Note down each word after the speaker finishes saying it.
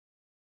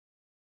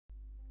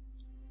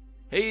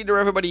Hey there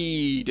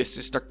everybody, this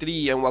is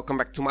DokterD and welcome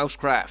back to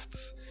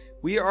Mousecraft.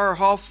 We are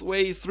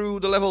halfway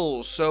through the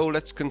level, so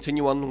let's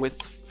continue on with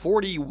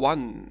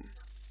 41.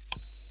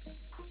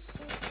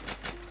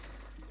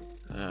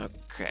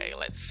 Okay,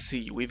 let's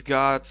see, we've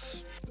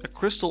got a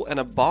crystal and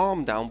a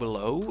bomb down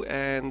below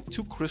and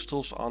 2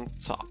 crystals on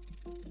top.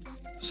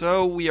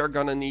 So we are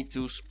gonna need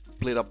to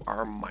split up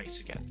our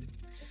mice again.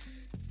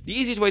 The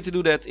easiest way to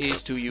do that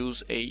is to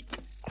use a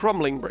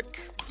crumbling brick.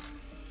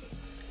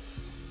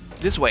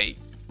 This way,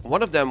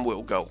 one of them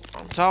will go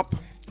on top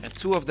and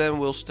 2 of them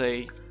will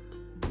stay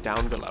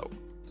down below.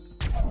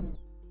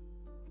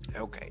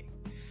 Okay.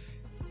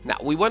 Now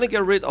we want to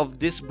get rid of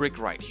this brick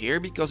right here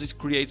because it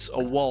creates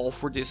a wall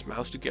for this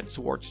mouse to get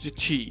towards the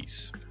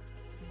cheese.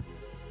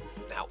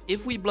 Now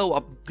if we blow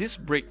up this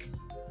brick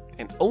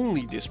and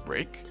only this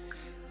brick,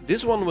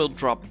 this one will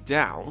drop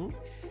down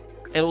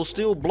and will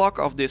still block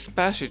off this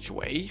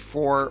passageway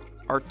for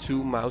our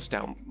 2 mice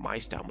down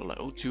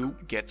below to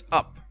get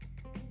up.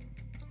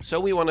 So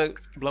we want to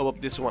blow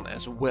up this one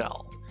as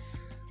well.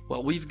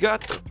 Well, we've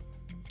got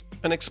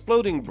an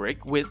exploding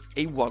brick with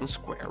a 1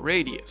 square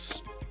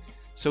radius.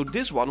 So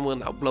this one will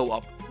now blow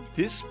up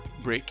this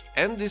brick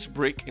and this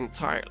brick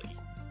entirely.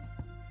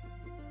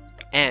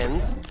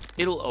 And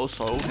it'll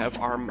also have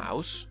our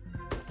mouse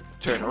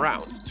turn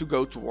around to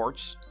go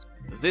towards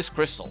this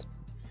crystal.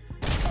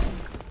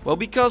 Well,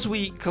 because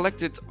we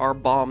collected our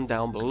bomb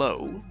down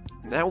below,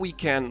 now we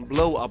can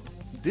blow up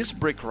this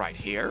brick right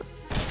here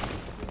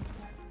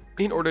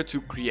in order to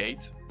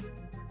create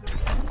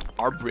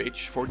our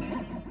bridge for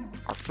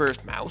our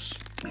first mouse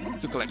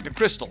to collect the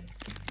crystal.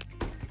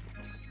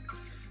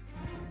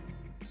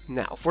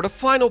 Now for the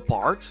final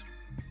part,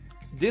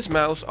 this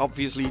mouse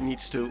obviously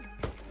needs to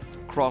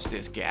cross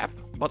this gap,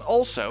 but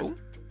also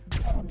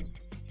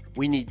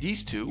we need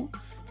these 2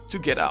 to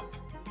get up.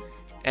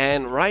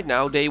 And right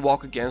now they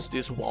walk against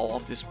this wall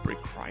of this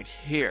brick right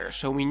here,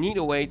 so we need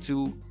a way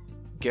to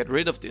get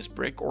rid of this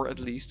brick, or at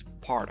least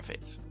part of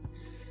it.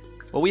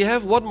 Well, we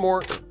have one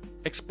more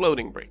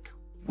exploding brick,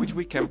 which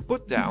we can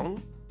put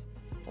down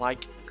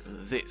like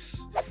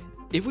this.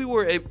 If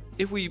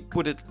we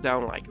put it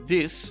down like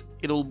this,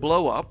 it'll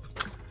blow up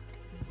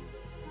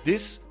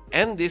this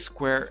and this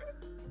square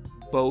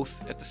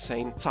both at the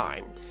same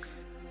time,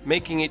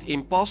 making it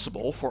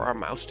impossible for our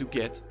mouse to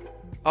get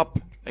up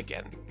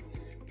again.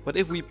 But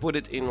if we put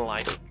it in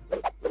like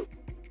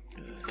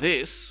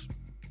this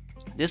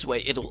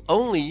way, it'll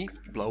only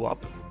blow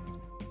up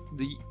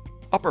the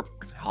upper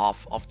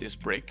half of this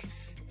brick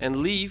and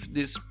leave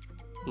this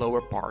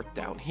lower part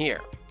down here.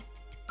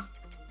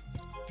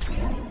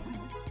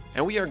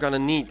 And we are gonna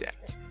need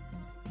that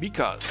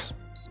because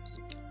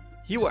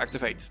he will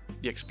activate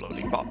the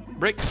exploding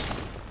bricks,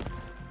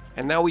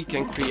 and now we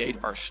can create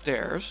our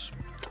stairs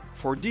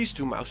for these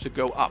 2 mice to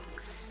go up.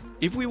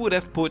 If we would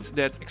have put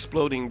that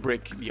exploding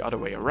brick the other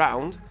way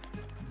around,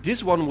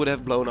 this one would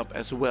have blown up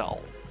as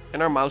well,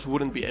 and our mouse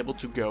wouldn't be able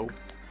to go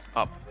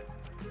up.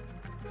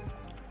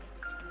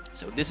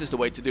 So this is the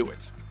way to do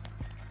it.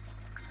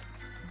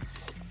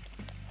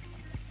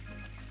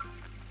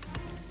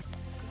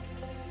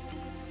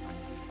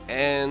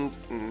 And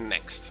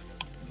next.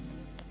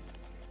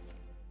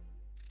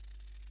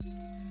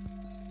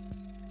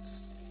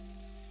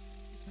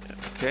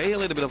 Okay, a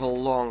little bit of a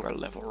longer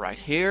level right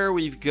here.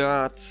 We've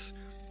got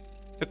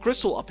a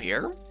crystal up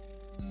here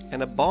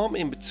and a bomb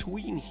in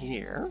between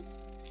here.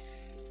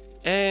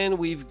 And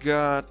we've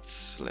got,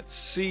 let's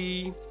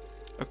see,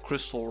 a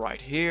crystal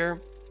right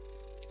here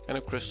and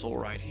a crystal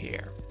right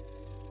here.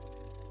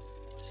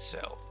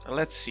 So,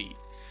 let's see.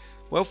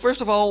 Well,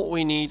 first of all,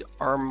 we need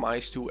our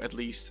mice to at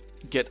least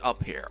get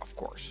up here, of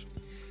course.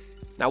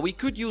 Now, we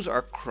could use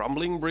our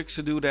crumbling bricks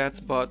to do that,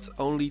 but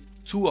only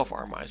 2 of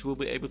our mice will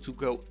be able to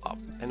go up,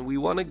 and we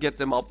want to get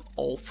them up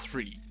all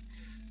 3.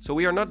 So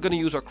we are not going to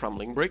use our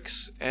crumbling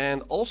bricks,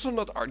 and also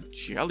not our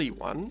jelly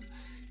one,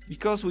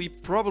 because we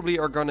probably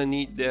are going to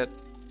need that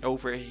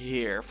over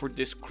here for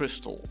this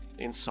crystal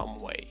in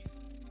some way.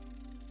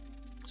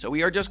 So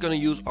we are just going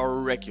to use our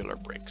regular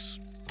bricks.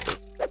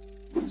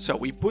 So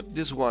we put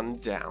this one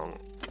down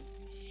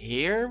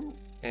here,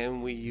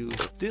 and we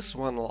use this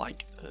one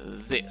like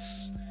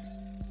this.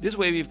 This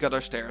way we've got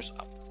our stairs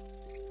up.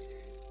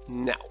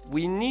 Now,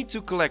 we need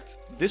to collect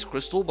this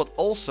crystal, but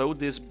also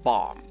this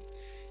bomb.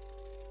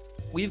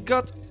 We've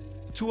got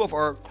 2 of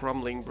our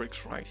crumbling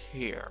bricks right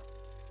here.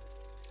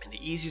 And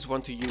the easiest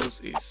one to use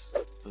is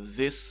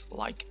this,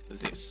 like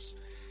this.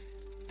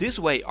 This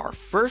way our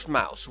first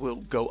mouse will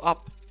go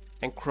up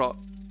and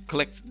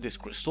collect this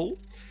crystal.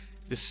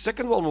 The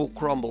second one will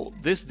crumble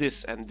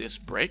this, and this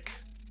brick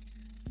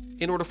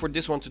in order for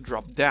this one to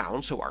drop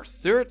down, so our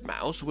third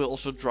mouse will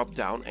also drop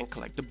down and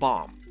collect the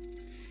bomb.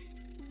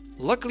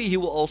 Luckily he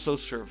will also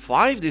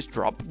survive this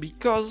drop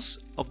because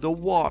of the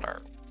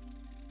water.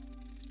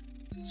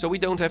 So we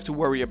don't have to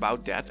worry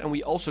about that, and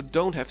we also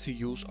don't have to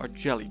use our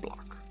jelly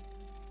block.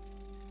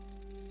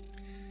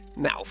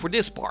 Now for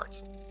this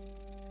part,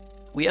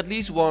 we at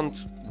least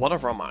want one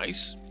of our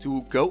mice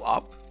to go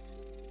up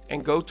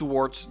and go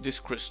towards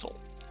this crystal.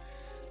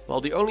 Well,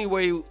 the only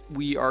way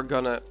we are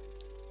gonna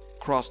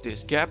across this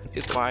gap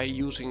is by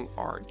using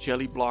our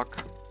jelly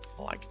block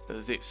like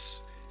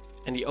this.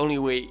 And the only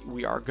way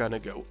we are gonna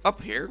go up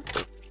here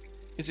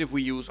is if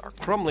we use our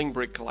crumbling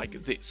brick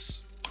like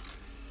this.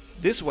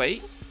 This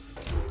way,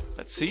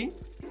 let's see,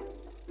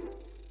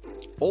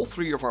 all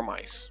 3 of our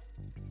mice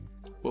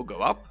will go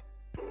up,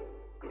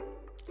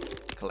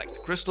 collect the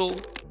crystal,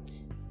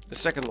 the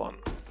second one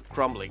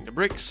crumbling the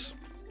bricks,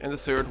 and the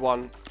third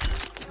one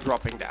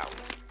dropping down.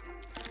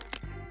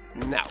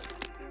 Now,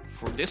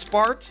 for this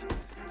part,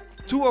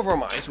 2 of our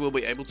mice will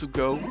be able to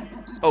go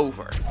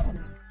over.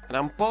 And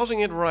I'm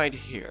pausing it right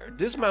here.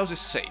 This mouse is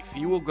safe.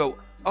 He will go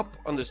up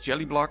on this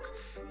jelly block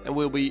and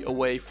will be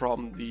away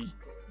from the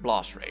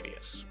blast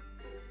radius.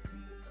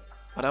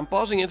 But I'm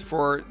pausing it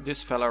for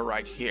this fella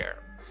right here.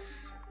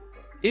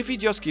 If he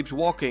just keeps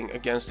walking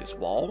against this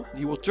wall,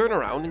 he will turn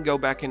around and go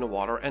back in the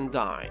water and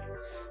die.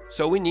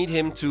 So we need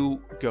him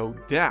to go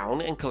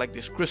down and collect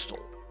this crystal.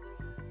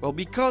 Well,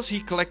 because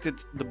he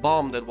collected the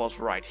bomb that was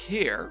right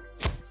here,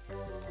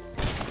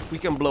 we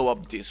can blow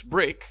up this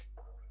brick.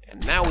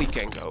 And now we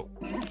can go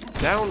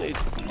down. It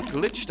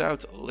glitched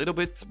out a little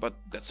bit, but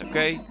that's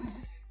okay.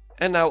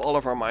 And now all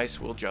of our mice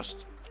will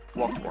just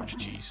walk towards the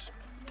cheese.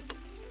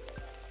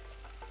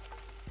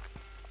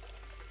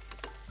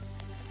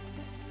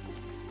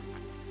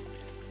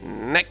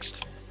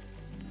 Next.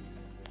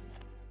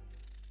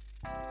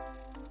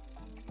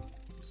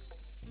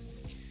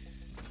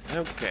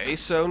 Okay,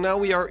 so now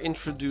we are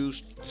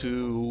introduced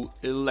to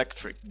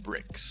electric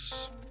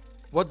bricks.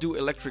 What do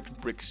electric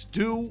bricks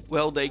do?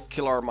 Well, they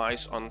kill our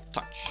mice on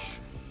touch.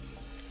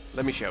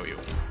 Let me show you.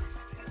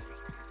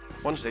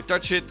 Once they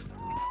touch it,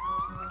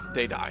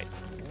 they die.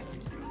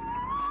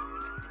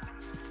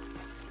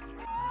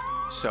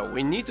 So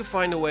we need to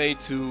find a way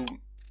to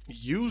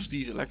use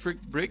these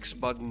electric bricks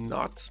but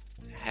not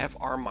have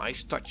our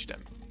mice touch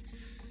them.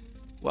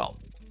 Well,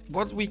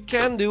 what we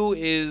can do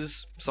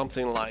is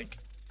something like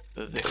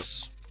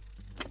this.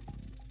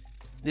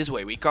 This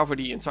way we cover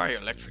the entire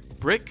electric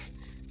brick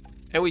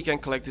and we can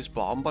collect this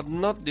bomb but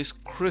not this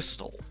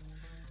crystal.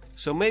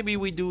 So maybe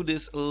we do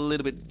this a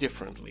little bit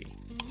differently.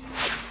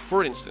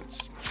 For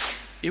instance,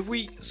 if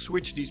we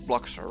switch these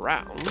blocks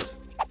around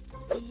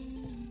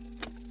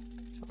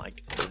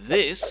like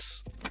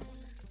this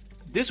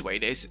way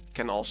they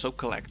can also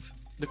collect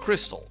the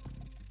crystal.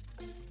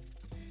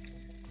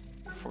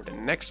 For the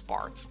next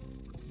part,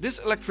 this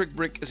electric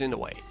brick is in the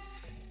way.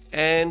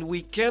 And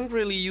we can't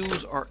really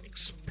use our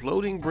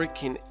exploding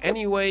brick in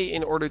any way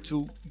in order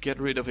to get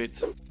rid of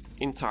it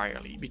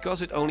entirely,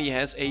 because it only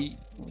has a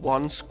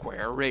 1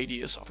 square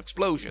radius of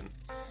explosion.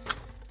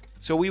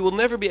 So we will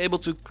never be able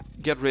to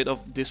get rid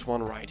of this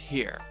one right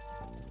here.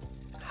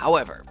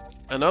 However,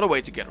 another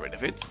way to get rid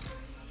of it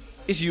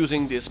is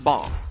using this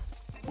bomb,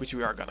 which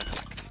we are gonna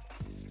collect.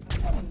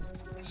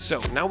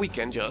 So now we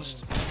can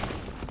just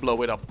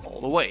blow it up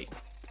all the way.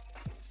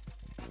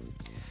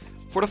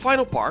 For the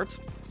final part,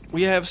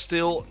 we have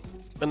still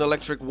an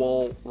electric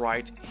wall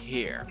right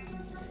here.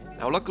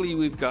 Now luckily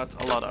we've got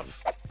a lot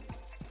of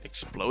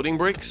exploding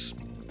bricks.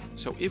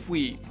 So if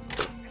we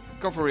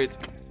cover it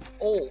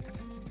all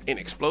in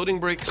exploding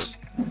bricks,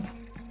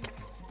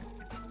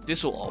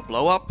 this will all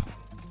blow up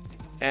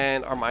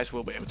and our mice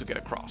will be able to get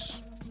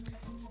across.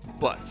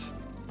 But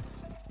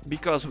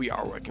because we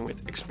are working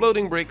with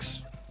exploding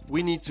bricks,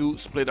 we need to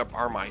split up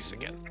our mice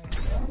again.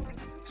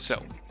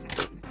 So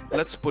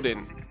let's put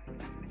in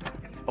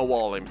a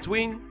wall in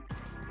between.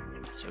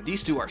 So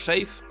these two are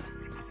safe.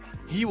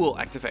 He will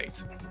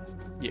activate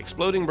the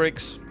exploding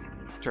bricks,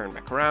 turn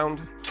back around.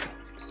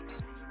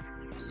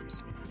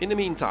 In the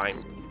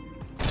meantime,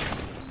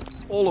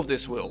 all of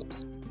this will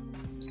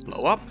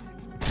blow up.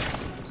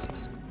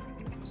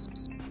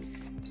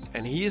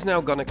 And he is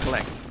now gonna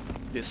collect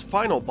this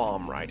final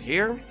bomb right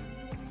here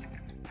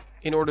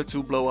in order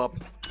to blow up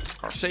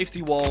our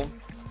safety wall.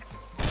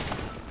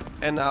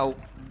 And now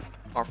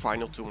our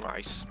final 2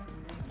 mice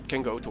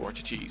can go towards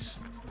the cheese.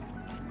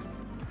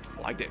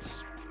 Like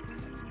this.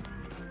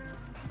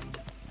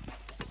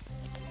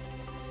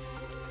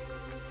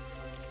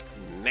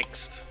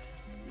 Next.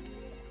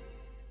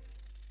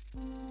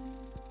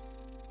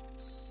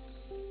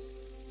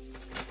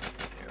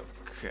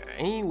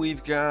 Okay,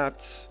 we've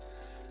got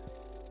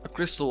a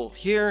crystal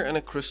here and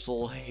a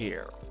crystal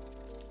here.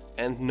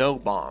 And no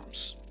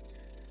bombs.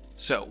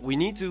 So we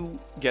need to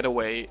get a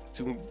way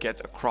to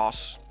get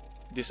across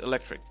this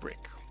electric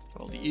brick.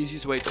 Well, the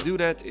easiest way to do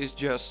that is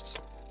just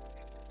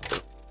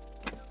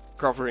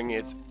covering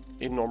it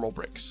in normal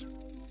bricks.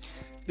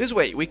 This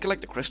way we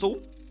collect the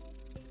crystal.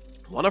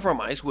 One of our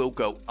mice will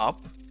go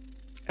up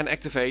and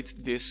activate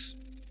this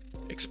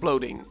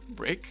exploding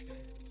brick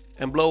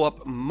and blow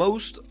up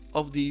most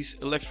of these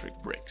electric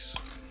bricks,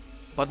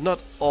 but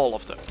not all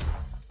of them,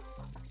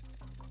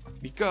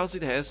 because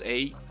it has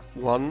a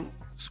 1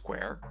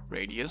 square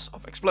radius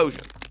of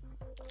explosion.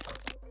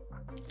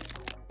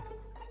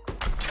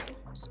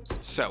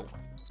 So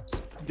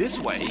this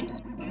way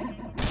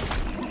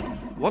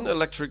 1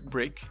 electric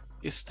brick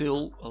is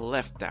still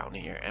left down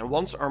here, and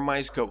once our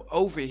mice go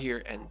over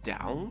here and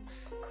down,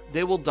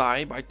 they will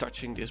die by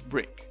touching this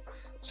brick.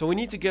 So we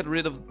need to get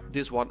rid of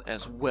this one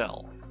as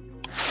well.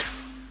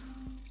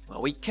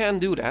 Well, we can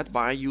do that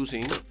by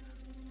using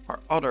our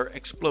other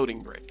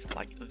exploding brick,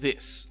 like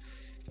this.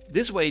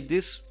 This way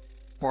this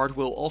part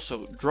will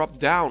also drop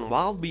down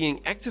while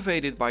being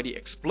activated by the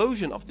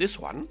explosion of this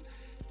one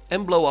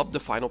and blow up the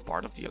final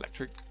part of the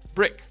electric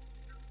brick.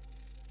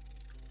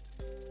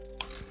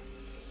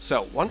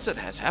 So once that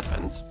has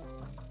happened,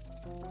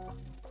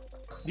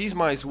 these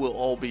mice will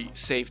all be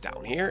safe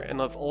down here,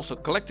 and I've also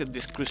collected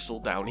this crystal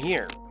down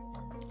here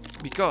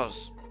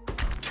because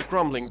the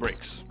crumbling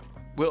bricks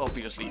will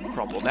obviously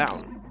crumble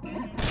down.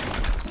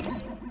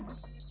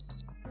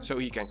 So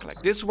he can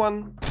collect this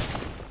one.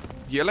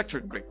 The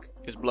electric brick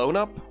is blown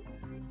up,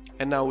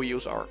 and now we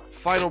use our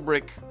final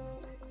brick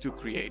to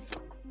create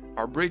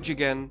our bridge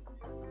again,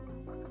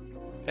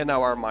 and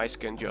now our mice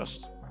can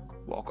just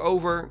walk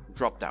over,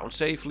 drop down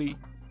safely,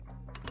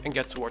 and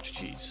get towards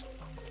cheese.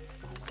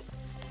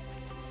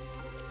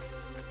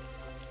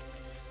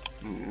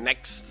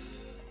 Next.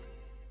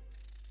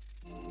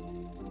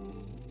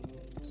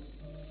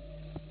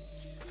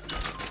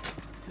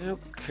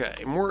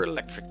 Okay, more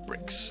electric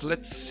bricks.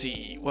 Let's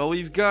see. Well,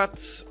 we've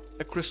got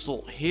a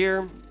crystal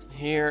here,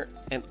 here,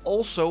 and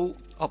also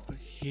up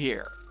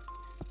here.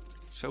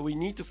 So we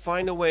need to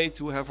find a way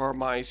to have our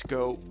mice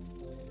go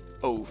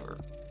over.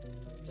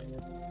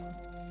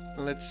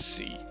 Let's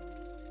see.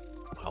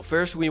 Well,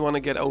 first we want to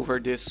get over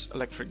this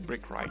electric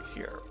brick right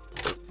here.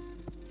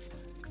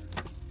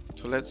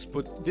 So let's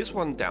put this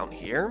one down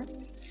here.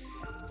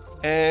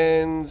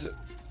 And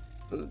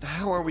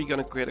how are we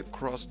going to get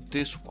across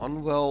this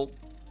one? Well,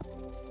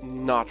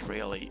 not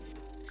really.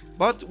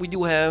 But we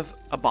do have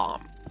a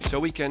bomb, so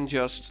we can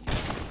just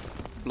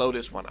blow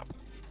this one up.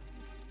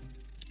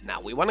 Now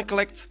we want to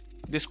collect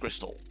this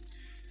crystal,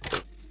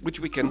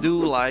 which we can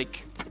do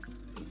like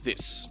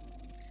this.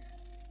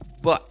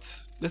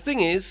 But the thing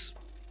is,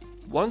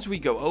 once we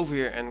go over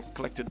here and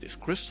collected this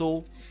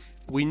crystal,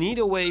 we need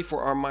a way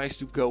for our mice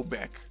to go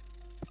back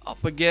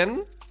up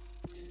again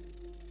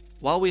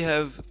while we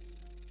have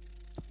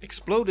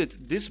exploded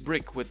this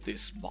brick with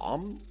this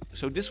bomb,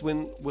 so this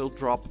one will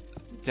drop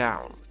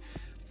down.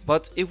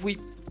 But if we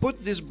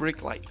put this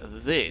brick like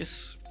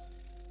this,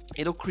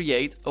 it'll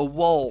create a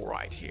wall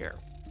right here.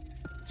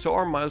 So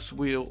our mice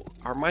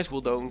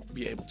will don't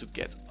be able to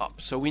get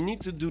up. So we need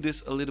to do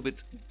this a little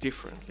bit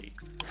differently.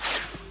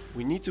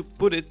 We need to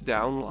put it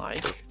down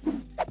like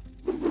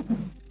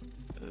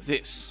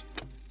this.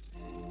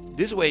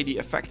 This way the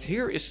effect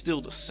here is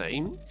still the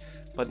same,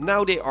 but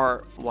now they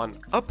are one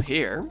up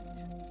here,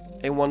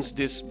 and once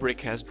this brick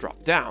has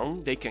dropped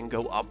down, they can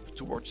go up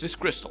towards this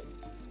crystal.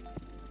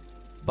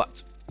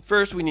 But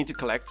first we need to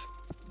collect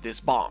this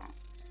bomb.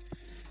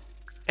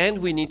 And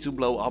we need to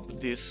blow up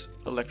this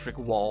electric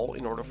wall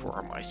in order for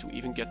our mice to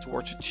even get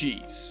towards the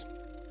cheese.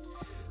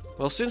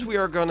 Well, since we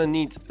are gonna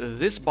need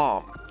this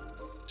bomb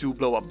to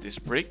blow up this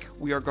brick,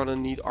 we are gonna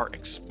need our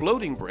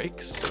exploding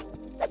bricks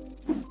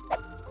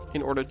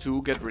in order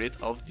to get rid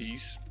of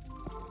these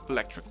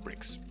electric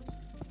bricks.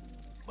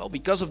 Well,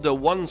 because of the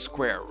 1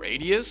 square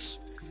radius,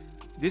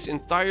 this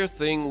entire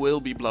thing will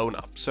be blown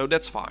up, so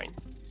that's fine.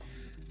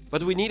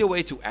 But we need a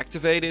way to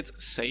activate it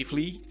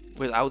safely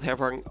without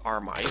having our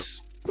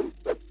mice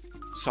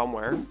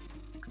somewhere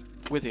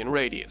within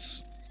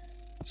radius.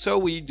 So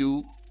we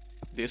do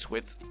this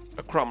with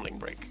a crumbling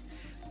brick.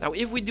 Now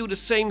if we do the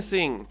same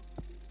thing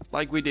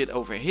like we did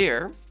over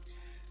here,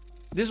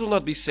 this will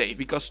not be safe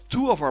because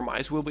 2 of our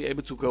mice will be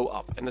able to go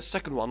up and the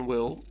second one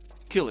will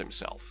kill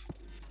himself.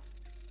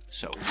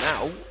 So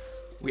now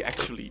we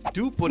actually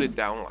do put it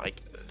down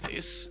like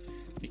this,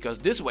 because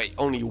this way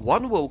only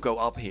 1 will go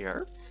up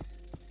here,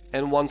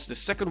 and once the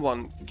second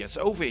one gets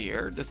over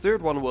here, the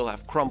third one will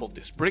have crumbled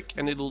this brick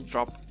and it'll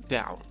drop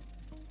down.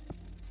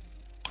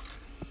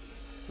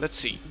 Let's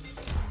see.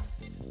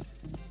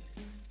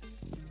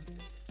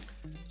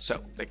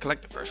 So they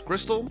collect the first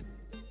crystal,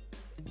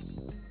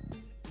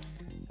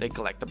 they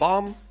collect the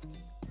bomb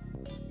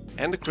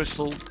and the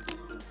crystal.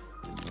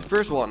 The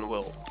first one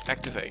will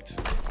activate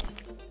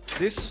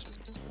this,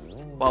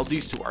 while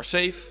these 2 are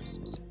safe.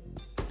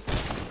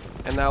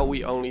 And now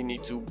we only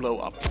need to blow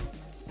up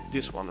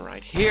this one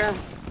right here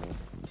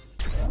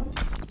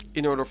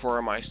in order for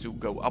our mice to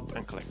go up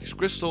and collect this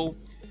crystal.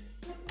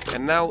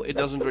 And now it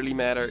doesn't really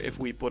matter if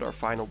we put our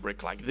final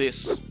brick like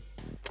this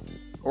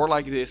or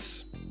like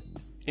this.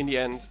 In the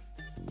end,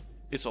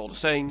 it's all the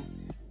same,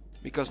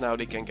 because now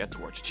they can get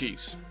towards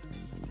cheese.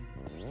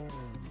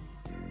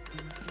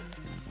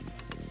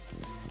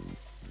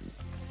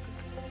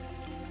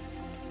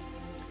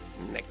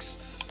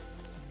 Next.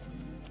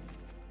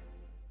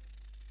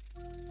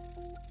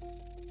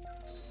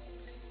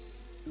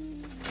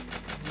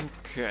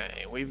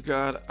 Okay, we've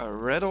got a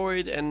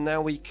redoid, and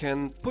now we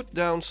can put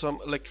down some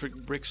electric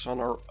bricks on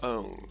our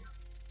own.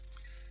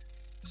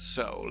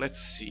 So let's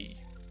see.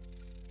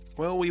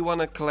 Well, we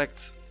want to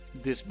collect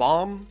this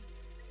bomb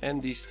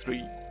and these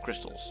 3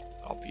 crystals,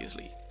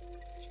 obviously.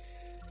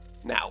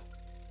 Now,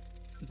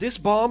 this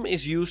bomb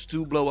is used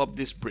to blow up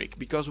this brick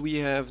because we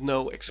have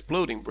no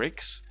exploding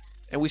bricks,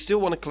 and we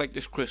still want to collect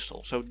this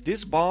crystal. So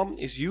this bomb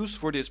is used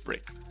for this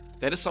brick.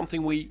 That is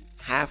something we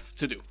have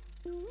to do.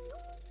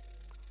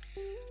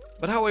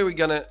 But how are we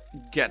gonna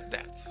get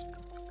that?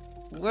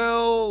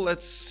 Well,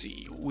 let's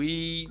see.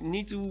 We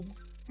need to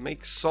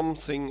make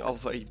something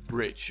of a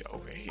bridge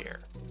over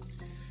here,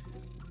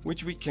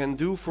 which we can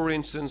do, for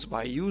instance,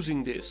 by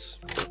using this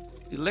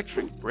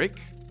electric brick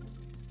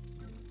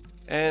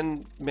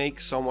and make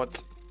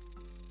somewhat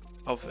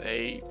of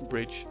a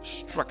bridge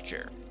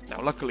structure.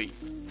 Now luckily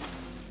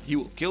he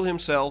will kill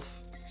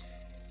himself,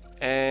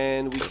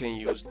 and we can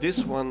use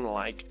this one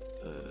like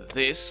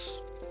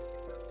this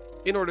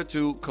in order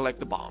to collect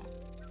the bomb.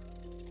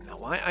 Now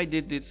why I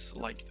did this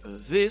like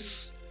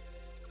this,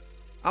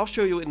 I'll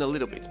show you in a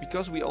little bit,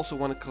 because we also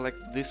want to collect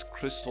this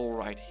crystal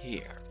right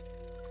here.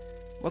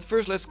 But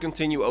first let's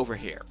continue over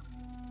here.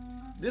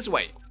 This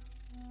way.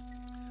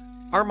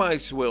 Our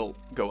mice will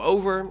go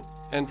over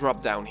and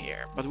drop down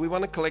here, but we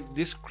want to collect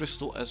this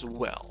crystal as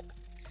well.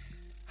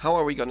 How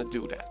are we going to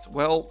do that?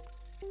 Well,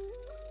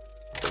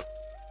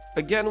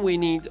 again we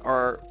need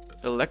our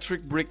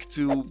electric brick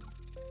to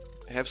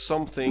have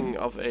something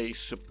of a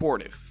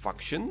supportive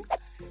function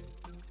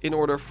in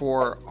order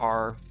for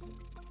our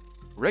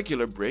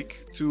regular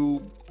brick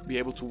to be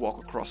able to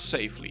walk across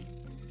safely.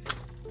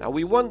 Now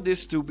we want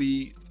this to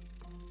be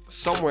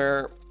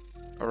somewhere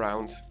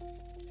around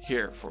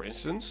here, for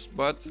instance,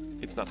 but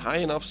it's not high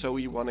enough, so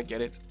we want to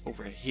get it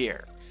over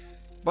here.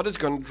 But it's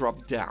going to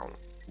drop down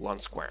 1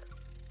 square.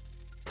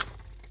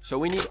 So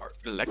we need our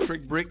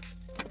electric brick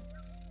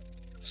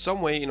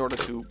some way in order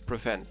to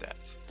prevent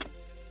that.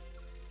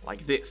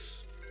 Like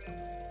this.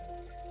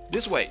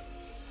 This way.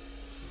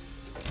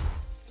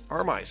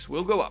 Our mice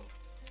will go up,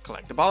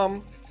 collect the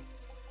bomb,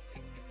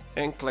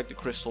 and collect the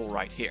crystal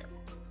right here.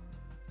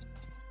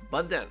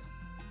 But then,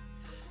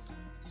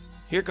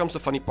 here comes the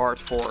funny part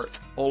for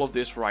all of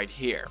this right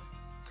here.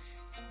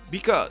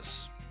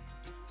 Because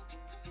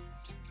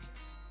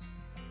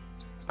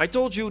I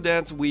told you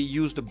that we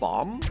used the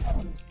bomb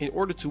in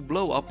order to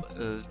blow up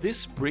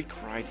this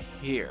brick right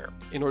here,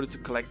 in order to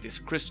collect this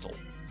crystal.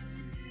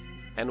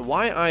 And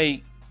why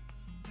I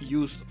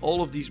used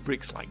all of these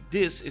bricks like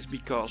this is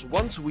because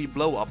once we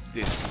blow up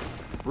this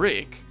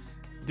brick,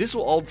 this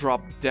will all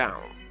drop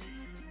down,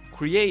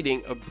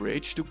 creating a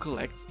bridge to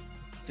collect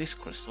this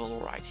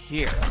crystal right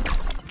here.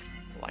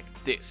 Like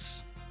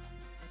this.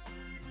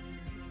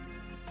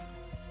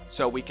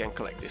 So we can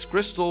collect this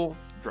crystal,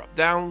 drop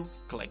down,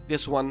 collect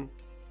this one,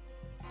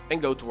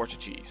 and go towards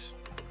the cheese.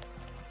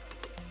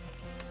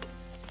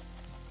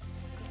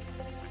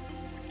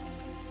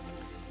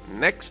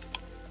 Next.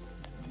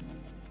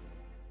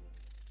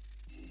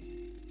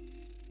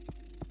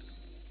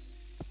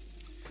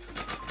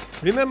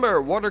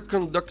 Remember, water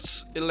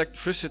conducts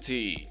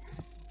electricity.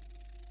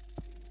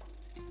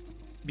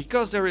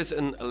 Because there is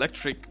an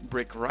electric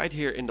brick right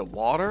here in the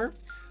water,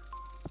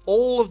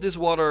 all of this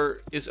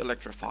water is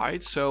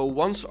electrified, so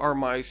once our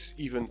mice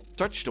even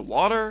touch the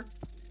water,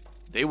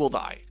 they will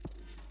die.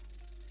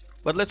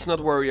 But let's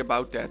not worry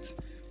about that.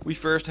 We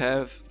first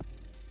have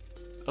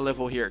a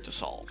level here to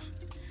solve.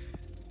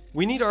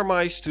 We need our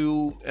mice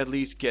to at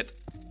least get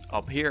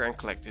up here and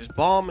collect this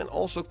bomb and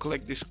also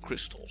collect this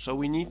crystal. So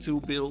we need to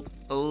build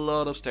a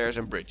lot of stairs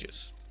and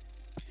bridges.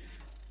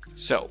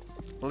 So,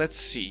 let's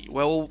see.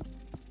 Well,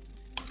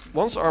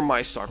 once our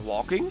mice start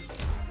walking,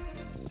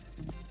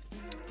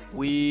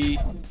 we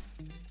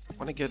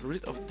want to get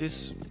rid of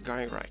this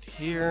guy right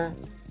here,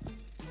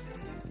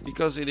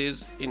 because it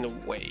is in the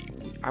way.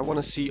 I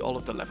want to see all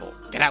of the level.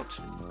 Get out!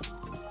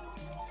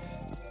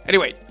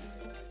 Anyway,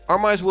 our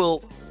mice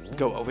will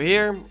go over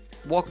here,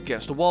 walk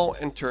against the wall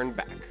and turn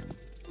back.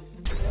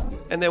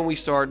 And then we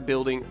start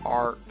building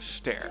our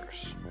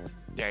stairs.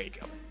 There you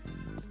go.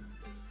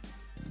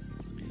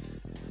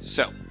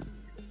 So,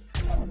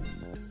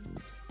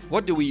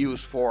 what do we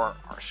use for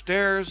our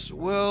stairs?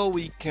 Well,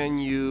 we can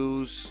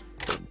use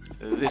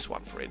this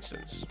one, for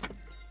instance.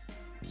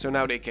 So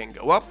now they can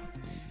go up,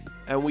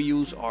 and we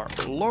use our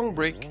long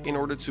brick in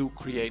order to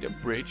create a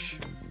bridge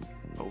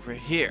over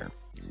here.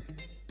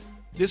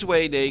 This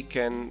way they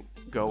can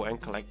go and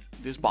collect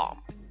this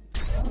bomb.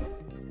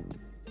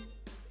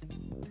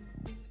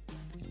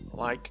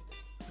 Like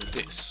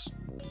this.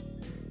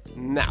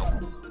 Now,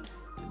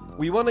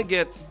 we want to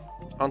get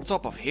on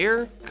top of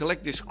here,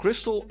 collect this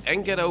crystal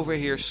and get over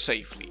here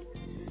safely.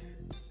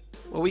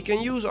 Well, we can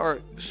use our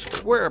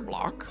square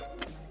block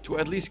to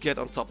at least get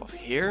on top of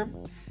here.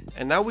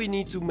 And now we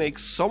need to make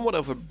somewhat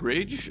of a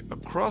bridge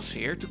across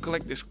here to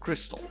collect this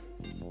crystal.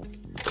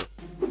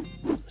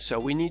 So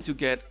we need to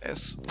get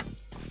as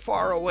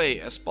far away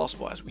as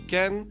possible as we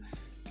can.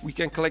 We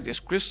can collect this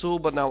crystal,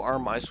 but now our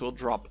mice will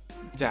drop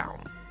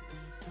down.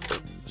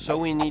 So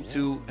we need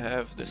to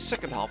have the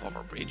second half of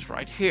our bridge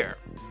right here.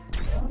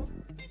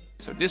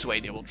 So this way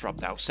they will drop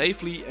down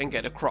safely and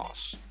get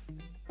across.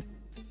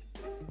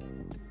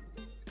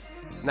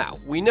 Now,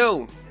 we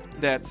know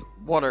that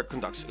water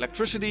conducts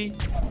electricity,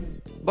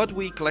 but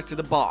we collected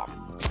a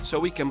bomb, so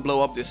we can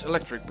blow up this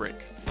electric brick.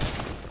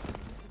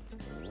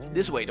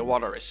 This way the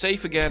water is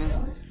safe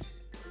again,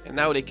 and And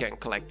now they can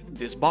collect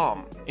this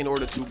bomb in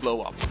order to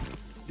blow up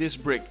this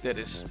brick that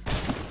is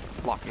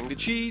blocking the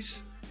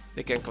cheese.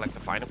 They can collect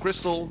the final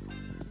crystal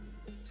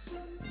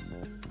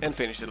and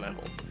finish the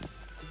level.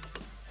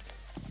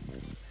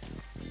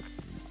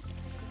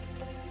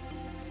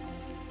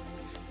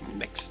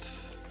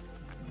 Next.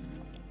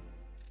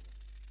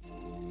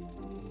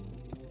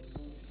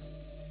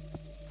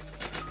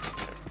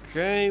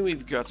 Okay,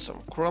 we've got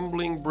some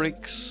crumbling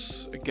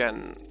bricks.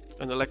 Again,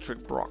 an electric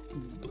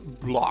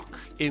block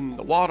in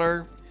the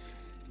water.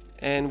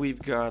 And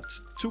we've got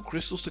 2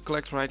 crystals to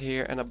collect right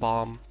here and a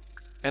bomb.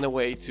 And a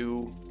way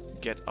to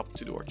get up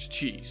towards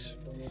cheese.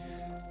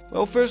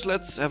 Well, first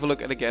let's have a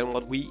look at again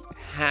what we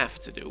have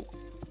to do.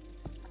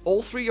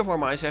 All 3 of our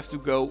mice have to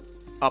go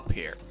up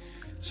here.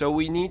 So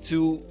we need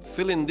to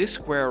fill in this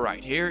square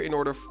right here in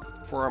order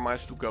for our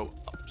mice to go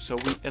up. So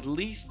we at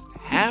least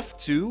have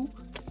to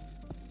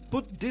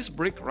put this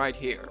brick right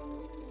here.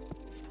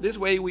 This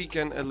way we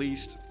can at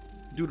least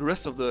do the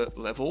rest of the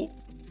level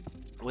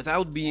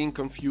without being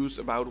confused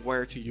about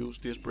where to use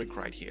this brick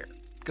right here.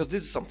 Because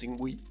this is something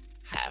we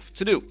have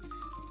to do.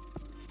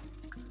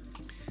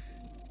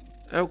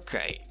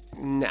 Okay,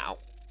 now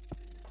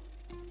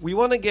we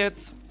want to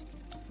get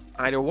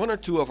either 1 or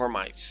 2 of our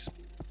mice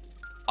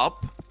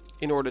up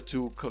in order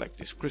to collect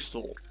this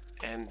crystal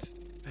and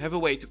have a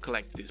way to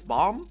collect this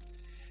bomb,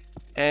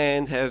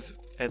 and have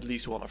at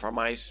least 1 of our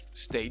mice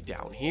stay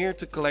down here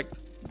to collect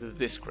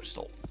this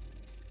crystal.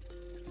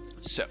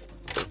 So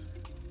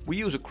we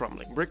use a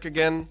crumbling brick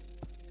again.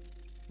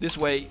 This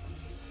way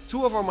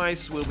 2 of our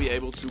mice will be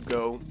able to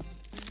go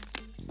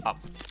up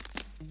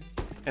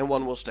and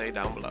 1 will stay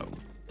down below.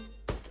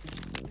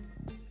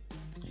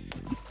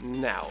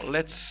 Now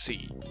let's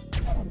see.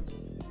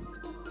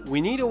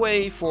 We need a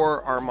way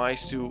for our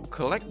mice to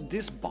collect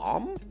this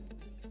bomb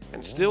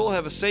and still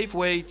have a safe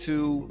way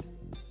to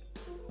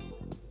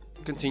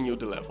continue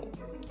the level.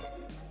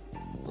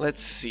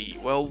 Let's see.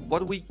 Well,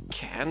 what we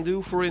can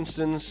do, for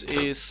instance,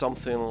 is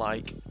something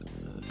like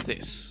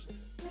this.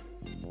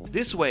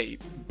 This way,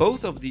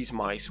 both of these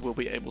mice will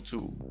be able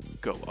to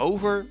go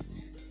over,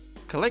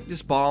 collect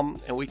this bomb,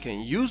 and we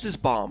can use this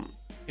bomb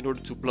in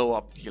order to blow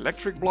up the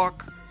electric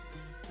block.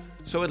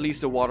 So at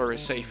least the water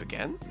is safe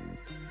again.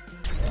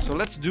 So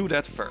let's do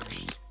that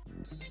first.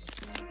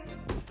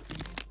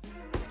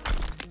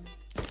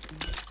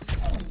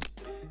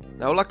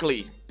 Now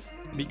luckily,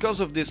 because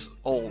of this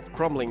all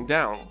crumbling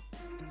down,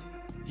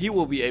 he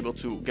will be able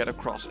to get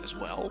across as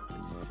well.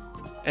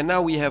 And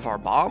now we have our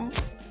bomb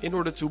in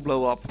order to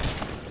blow up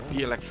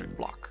the electric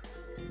block.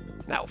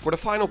 Now for the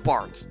final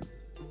part,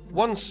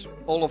 once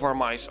all of our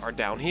mice are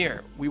down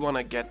here, we want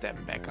to get them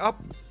back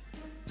up.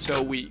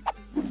 So we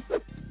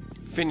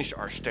finish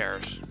our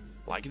stairs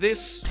like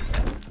this,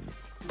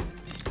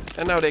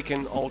 and now they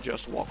can all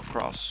just walk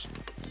across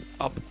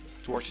up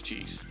towards the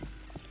cheese.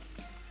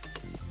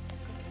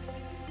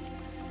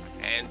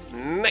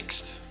 And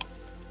next,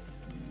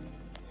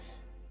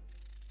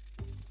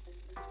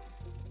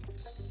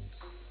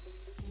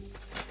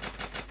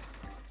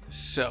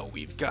 so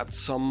we've got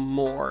some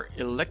more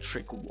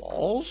electric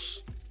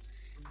walls,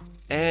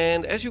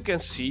 and as you can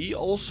see,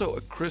 also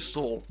a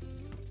crystal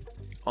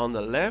on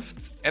the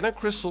left and a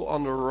crystal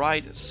on the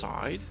right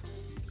side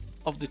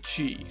of the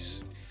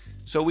cheese.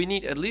 So we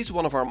need at least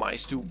 1 of our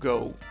mice to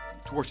go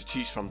towards the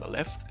cheese from the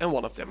left and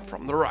 1 of them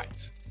from the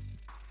right.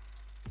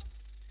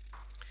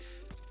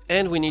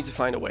 And we need to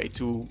find a way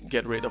to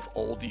get rid of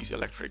all these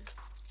electric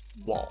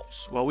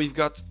walls. Well, we've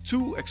got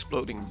 2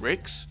 exploding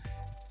bricks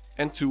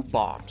and 2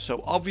 bombs.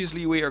 So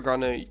obviously we are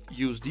gonna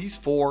use these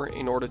 4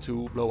 in order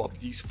to blow up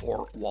these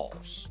 4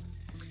 walls.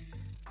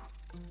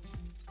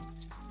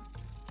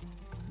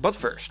 But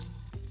first,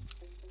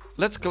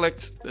 let's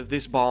collect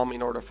this bomb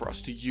in order for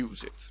us to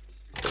use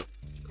it.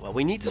 Well,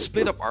 we need to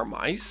split up our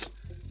mice,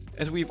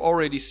 as we've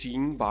already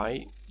seen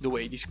by the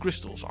way these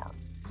crystals are.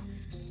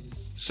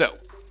 So,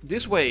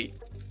 this way,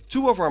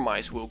 2 of our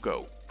mice will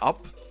go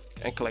up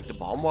and collect the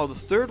bomb, while the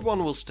 3rd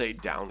one will stay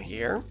down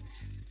here.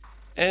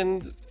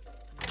 And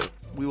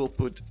we will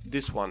put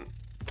this one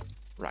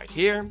right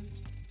here,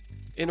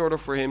 in order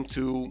for him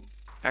to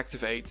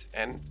activate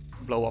and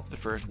blow up the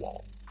first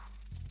wall.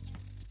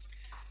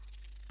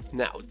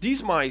 Now,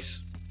 these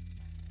mice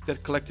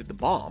that collected the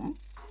bomb,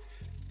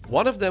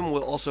 1 of them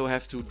will also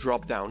have to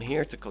drop down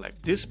here to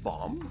collect this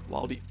bomb,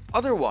 while the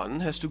other one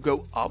has to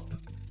go up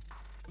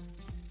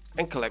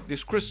and collect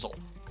this crystal.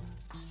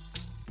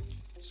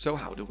 So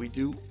how do we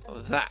do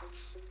that?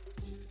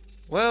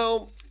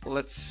 Well,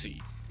 let's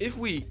see. If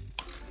we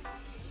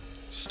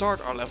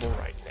start our level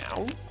right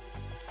now,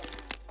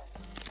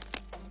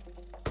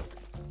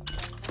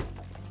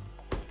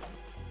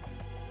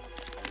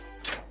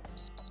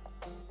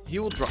 he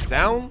will drop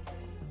down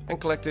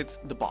and collected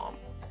the bomb.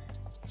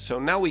 So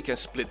now we can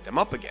split them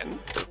up again,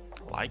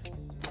 like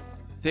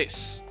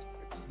this.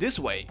 This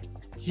way,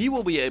 he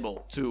will be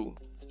able to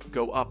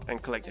go up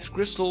and collect this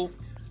crystal,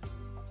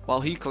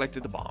 while he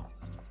collected the bomb.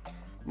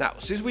 Now,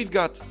 since we've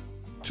got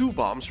 2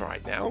 bombs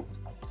right now,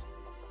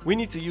 we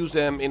need to use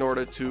them in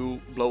order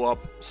to blow up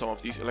some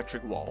of these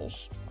electric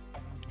walls.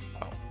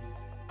 Oh,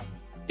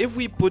 if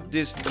we put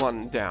this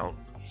one down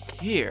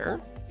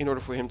here, in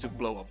order for him to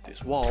blow up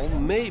this wall,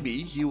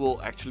 maybe he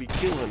will actually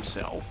kill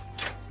himself,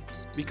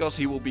 because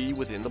he will be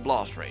within the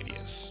blast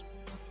radius.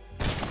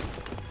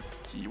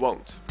 He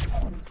won't.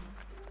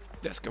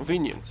 That's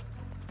convenient.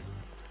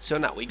 So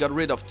now we got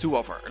rid of 2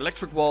 of our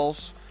electric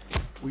walls.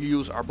 We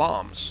use our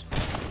bombs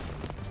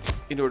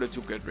in order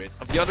to get rid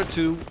of the other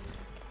 2.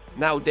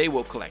 Now they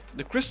will collect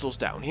the crystals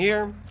down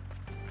here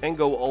and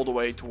go all the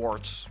way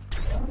towards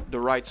the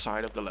right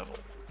side of the level.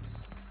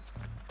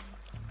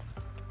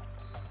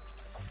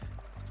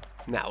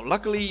 Now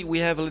luckily we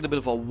have a little bit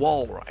of a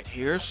wall right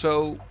here,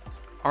 so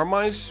our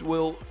mice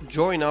will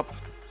join up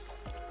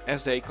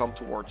as they come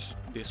towards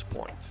this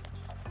point.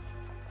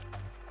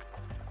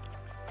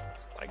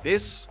 Like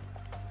this.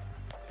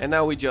 And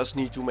now we just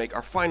need to make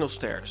our final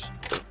stairs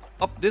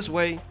up this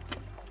way.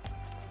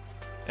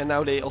 And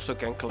now they also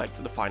can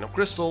collect the final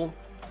crystal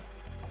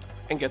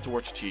and get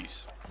towards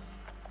cheese.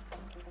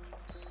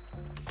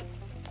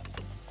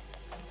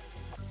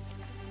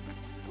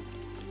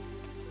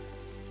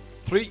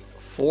 Three,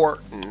 4,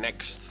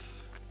 next.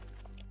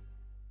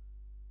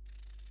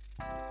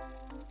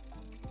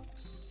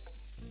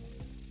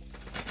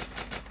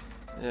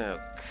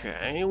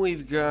 Okay,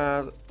 we've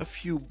got a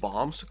few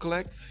bombs to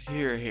collect.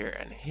 Here, here,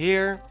 and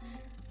here.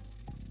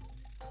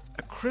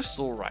 A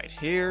crystal right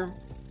here.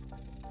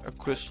 A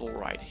crystal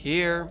right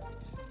here.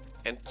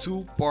 And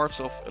 2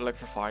 parts of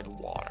electrified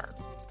water.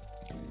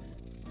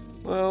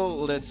 Well,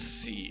 let's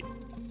see.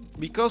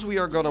 Because we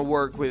are gonna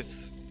work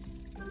with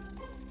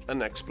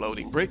an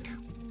exploding brick,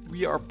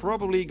 we are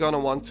probably gonna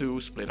want to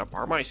split up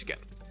our mice again.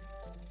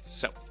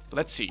 So,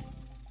 let's see.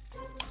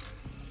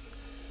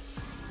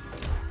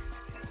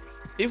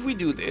 If we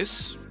do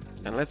this,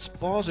 and let's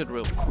pause it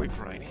real quick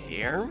right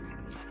here,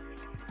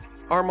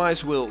 our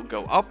mice will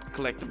go up,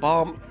 collect the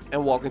bomb,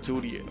 and walk into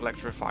the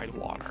electrified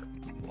water.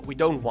 Well, we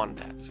don't want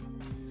that.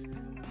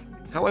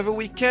 However,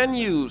 we can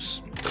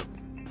use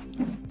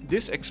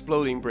this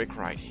exploding brick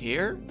right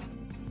here,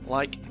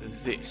 like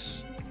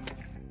this.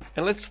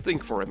 And let's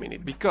think for a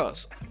minute,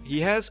 because he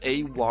has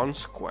a 1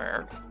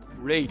 square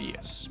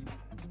radius.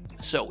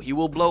 So he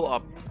will blow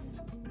up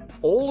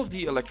all of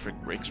the electric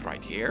bricks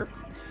right here,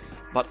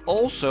 but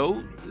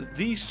also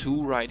these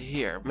 2 right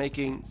here,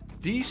 making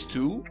these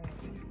 2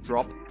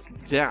 drop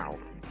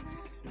down.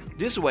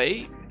 This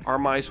way our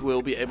mice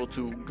will be able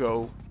to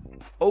go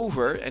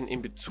over and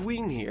in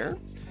between here,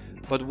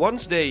 but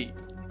once they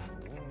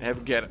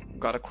have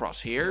got across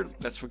here,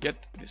 let's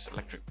forget this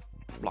electric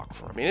block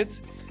for a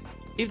minute.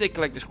 If they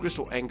collect this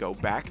crystal and go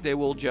back, they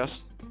will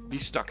just be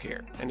stuck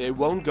here, and they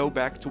won't go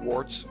back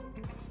towards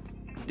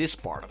this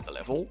part of the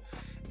level,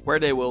 where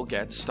they will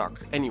get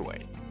stuck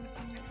anyway.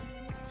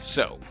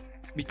 So,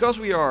 because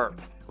we are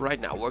right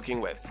now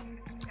working with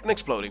an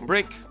exploding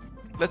brick,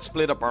 let's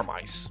split up our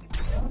mice.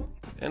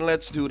 And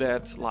let's do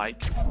that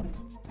like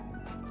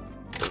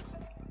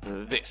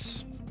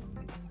this.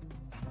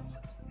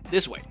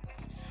 This way.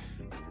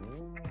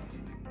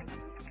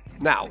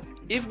 Now,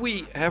 if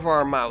we have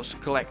our mouse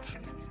collect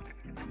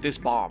this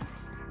bomb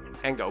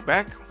and go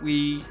back,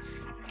 we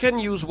can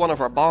use one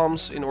of our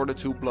bombs in order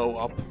to blow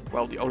up,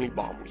 well, the only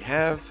bomb we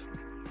have.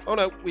 Oh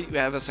no, we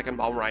have a second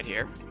bomb right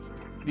here.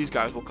 These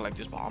guys will collect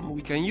this bomb.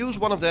 We can use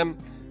one of them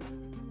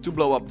to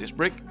blow up this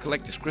brick,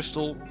 collect this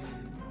crystal,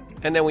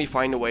 and then we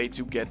find a way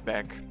to get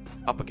back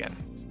up again.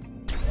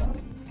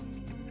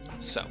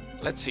 So,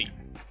 let's see.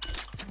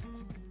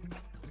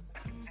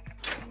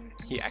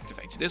 He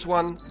activates this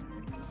one.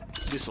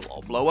 This will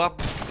all blow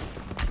up.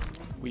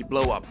 We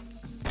blow up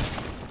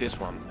this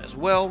one as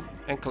well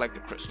and collect the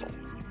crystal.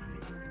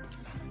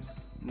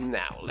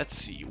 Now, let's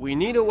see. We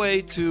need a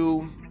way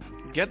to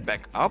get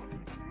back up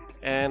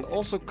and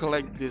also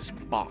collect this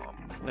bomb.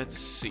 Let's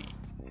see.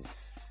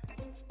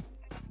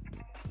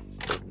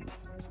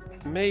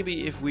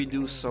 Maybe if we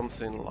do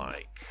something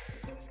like,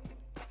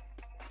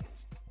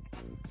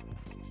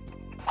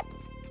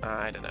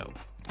 I don't know,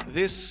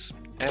 this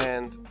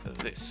and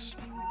this.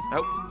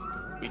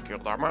 Oh, we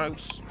killed our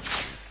mouse.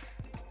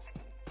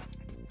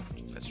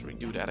 Let's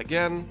redo that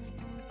again.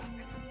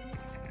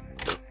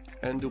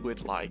 And do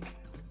it like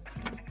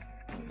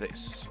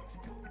this.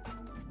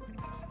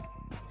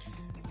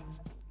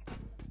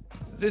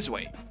 This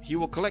way. He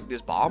will collect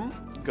this bomb,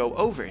 go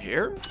over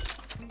here,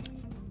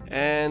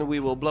 and we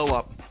will blow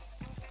up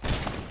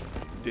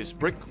this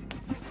brick,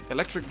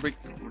 electric brick,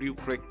 real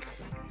brick,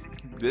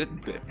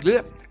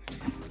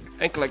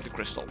 and collect the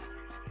crystal.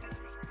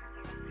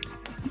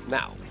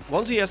 Now,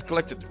 once he has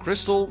collected the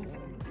crystal,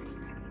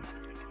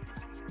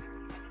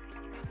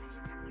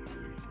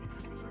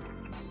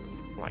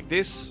 like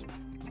this,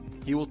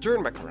 he will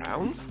turn back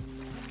around,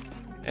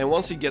 and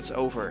once he gets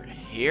over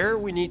here,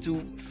 we need to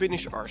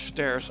finish our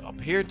stairs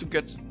up here to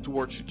get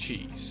towards the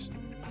cheese.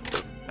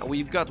 Now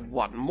we've got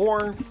one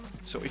more,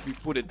 so if we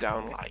put it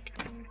down like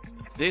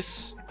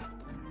this,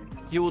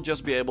 he will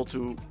just be able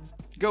to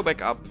go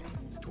back up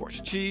towards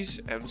the cheese,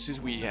 and since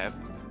we have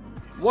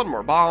one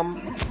more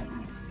bomb,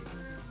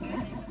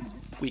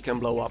 we can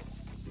blow up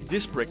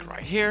this brick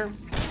right here,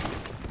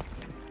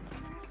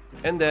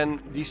 and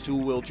then these two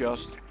will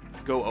just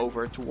go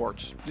over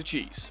towards the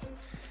cheese.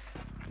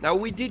 Now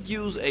we did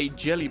use a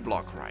jelly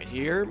block right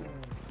here,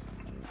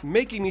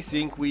 making me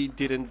think we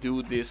didn't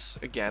do this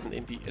again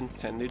in the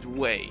intended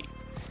way.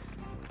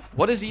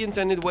 What is the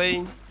intended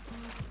way?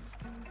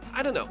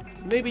 I don't know,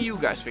 maybe you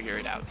guys figure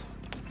it out.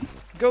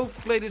 Go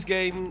play this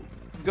game,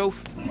 go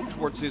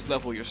towards this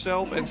level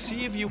yourself and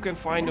see if you can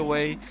find a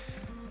way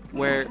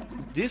where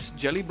this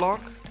jelly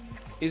block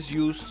is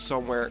used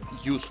somewhere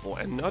useful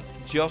and not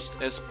just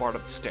as part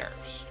of the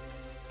stairs.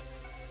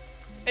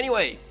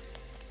 Anyway,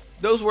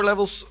 those were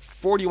levels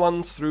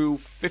 41 through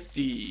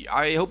 50.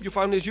 I hope you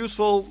found this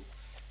useful,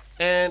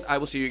 and I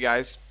will see you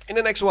guys in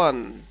the next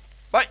one.